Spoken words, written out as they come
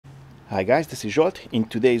Hi guys, this is Zsolt. In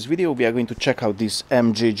today's video we are going to check out this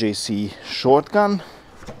MJJC shortgun.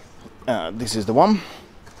 This is the one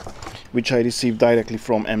which I received directly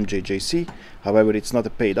from MJJC. However, it's not a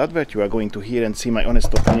paid advert. You are going to hear and see my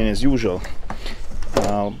honest opinion as usual.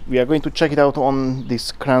 We are going to check it out on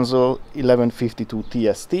this Kranzel 1152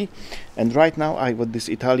 TST, and right now I got this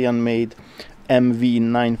Italian made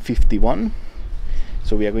MV951,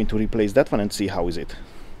 so we are going to replace that one and see how is it.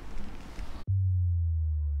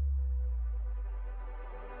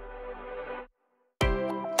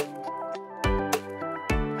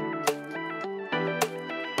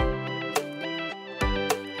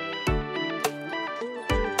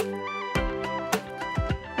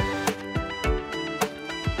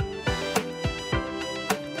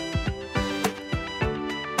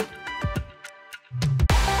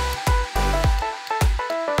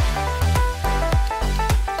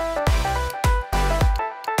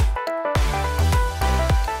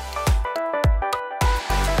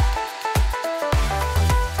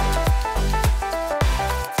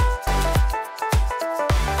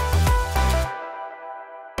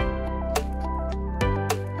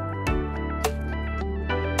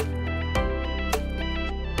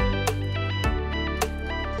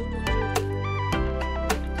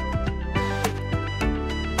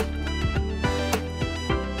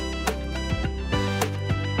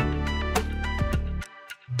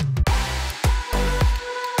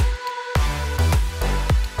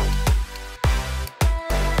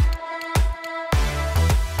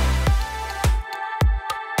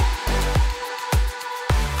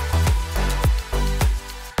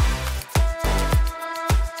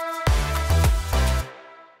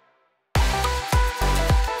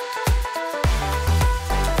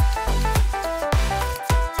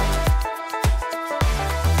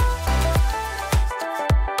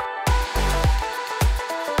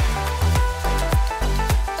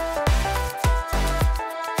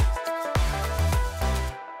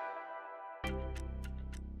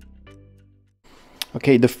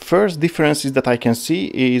 Okay, the first differences that I can see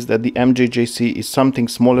is that the MJJC is something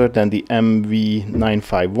smaller than the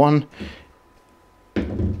MV951.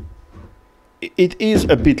 It is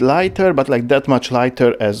a bit lighter, but like that much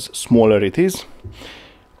lighter as smaller it is.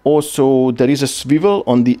 Also, there is a swivel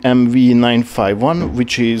on the MV951,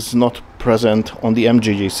 which is not present on the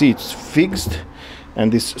MJJC. It's fixed,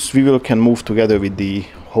 and this swivel can move together with the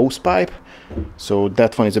hose pipe. So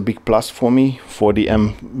that one is a big plus for me for the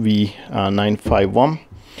MV951,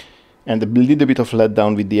 and a little bit of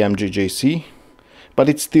letdown with the MJJC, but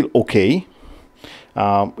it's still okay.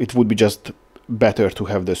 It would be just better to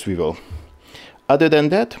have the swivel. Other than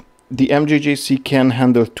that, the MJJC can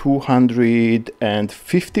handle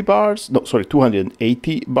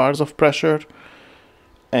 280 bars of pressure,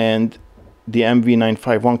 and the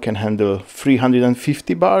MV951 can handle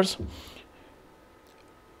 350 bars.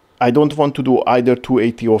 I don't want to do either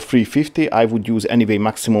 280 or 350. I would use anyway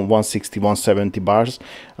maximum 160, 170 bars,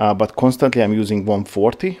 but constantly I'm using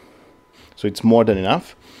 140, so it's more than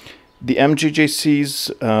enough. The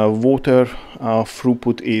MJJC's water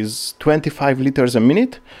throughput is 25 liters a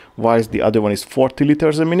minute, whilst the other one is 40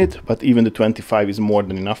 liters a minute, but even the 25 is more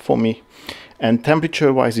than enough for me. And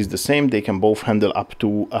temperature wise is the same. They can both handle up to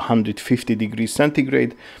 150 degrees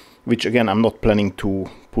centigrade, which again, I'm not planning to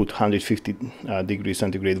put 150 degrees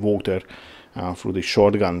centigrade water through the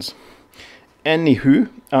shortguns. Anywho,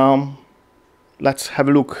 let's have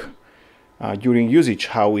a look during usage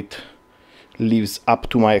how it lives up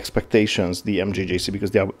to my expectations, the MJJC,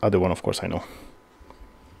 because the other one, of course, I know.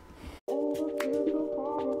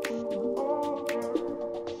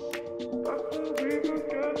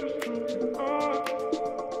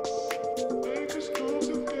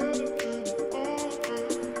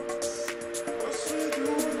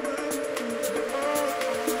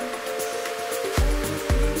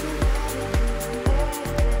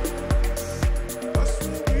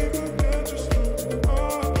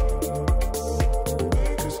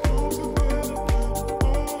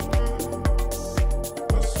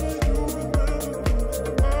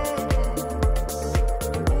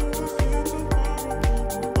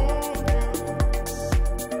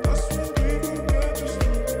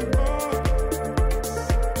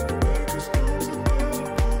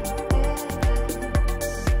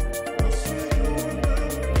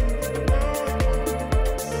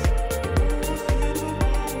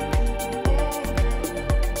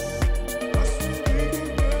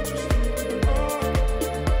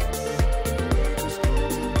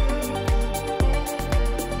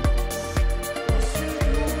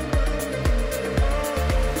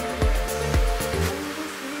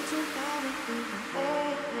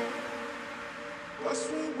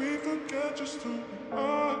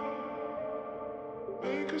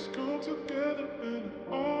 together and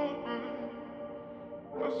alright.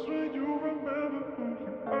 That's when you remember who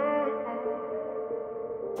you are.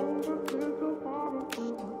 Overthink about it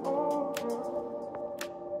and alright.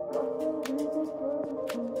 That's when we together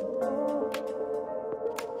and alright.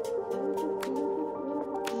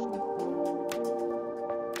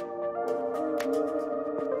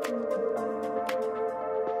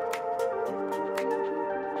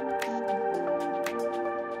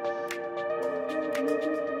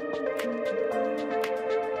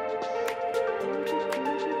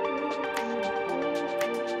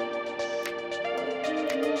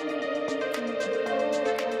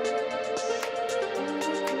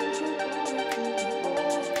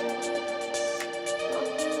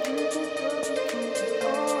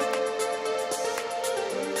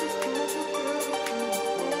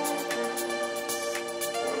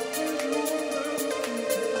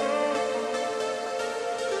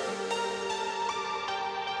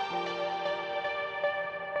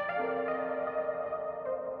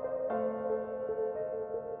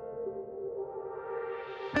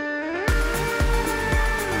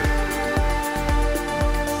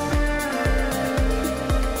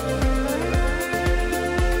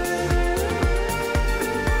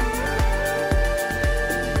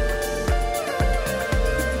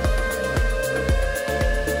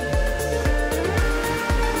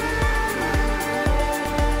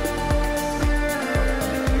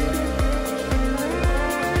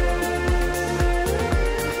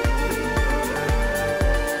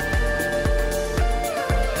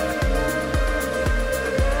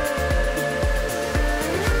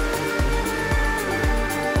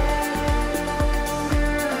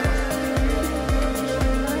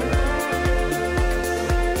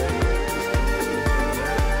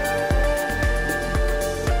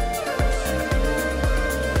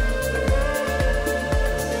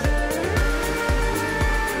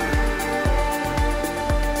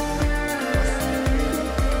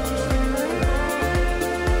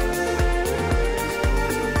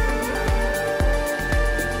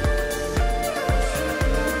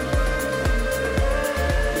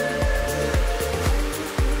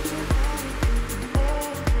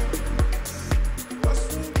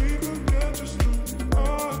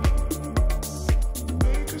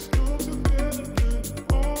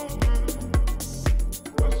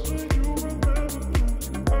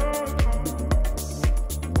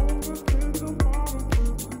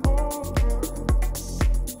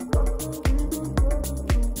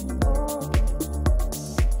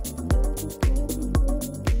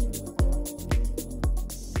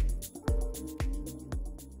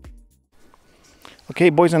 Okay,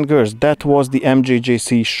 boys and girls, that was the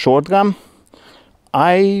MJJC shortgun.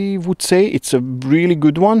 I would say it's a really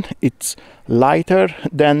good one. It's lighter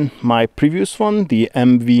than my previous one, the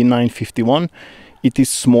MV951. It is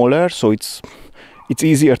smaller, so it's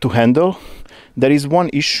easier to handle. There is one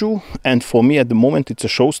issue, and for me at the moment it's a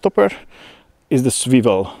showstopper, is the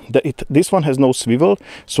swivel. This one has no swivel,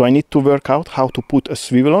 so I need to work out how to put a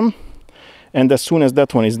swivel on. And as soon as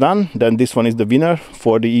that one is done, then this one is the winner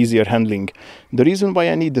for the easier handling. The reason why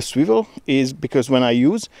I need the swivel is because when I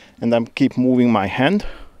use and I keep moving my hand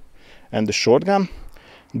and the shotgun,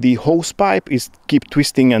 the hose pipe is keep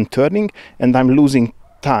twisting and turning, and I'm losing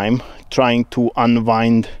time trying to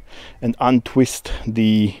unwind and untwist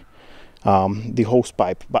the hose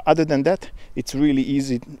pipe. But other than that, it's really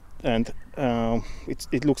easy, and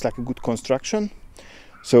it looks like a good construction.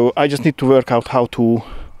 So I just need to work out how to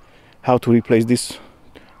replace this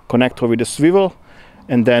connector with a swivel,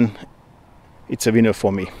 and then it's a winner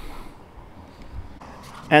for me.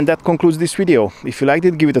 And that concludes this video. If you liked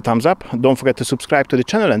it, give it a thumbs up. Don't forget to subscribe to the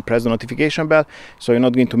channel and press the notification bell so you're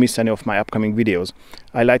not going to miss any of my upcoming videos.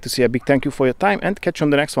 I'd like to say a big thank you for your time and catch you on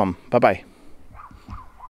the next one. Bye bye.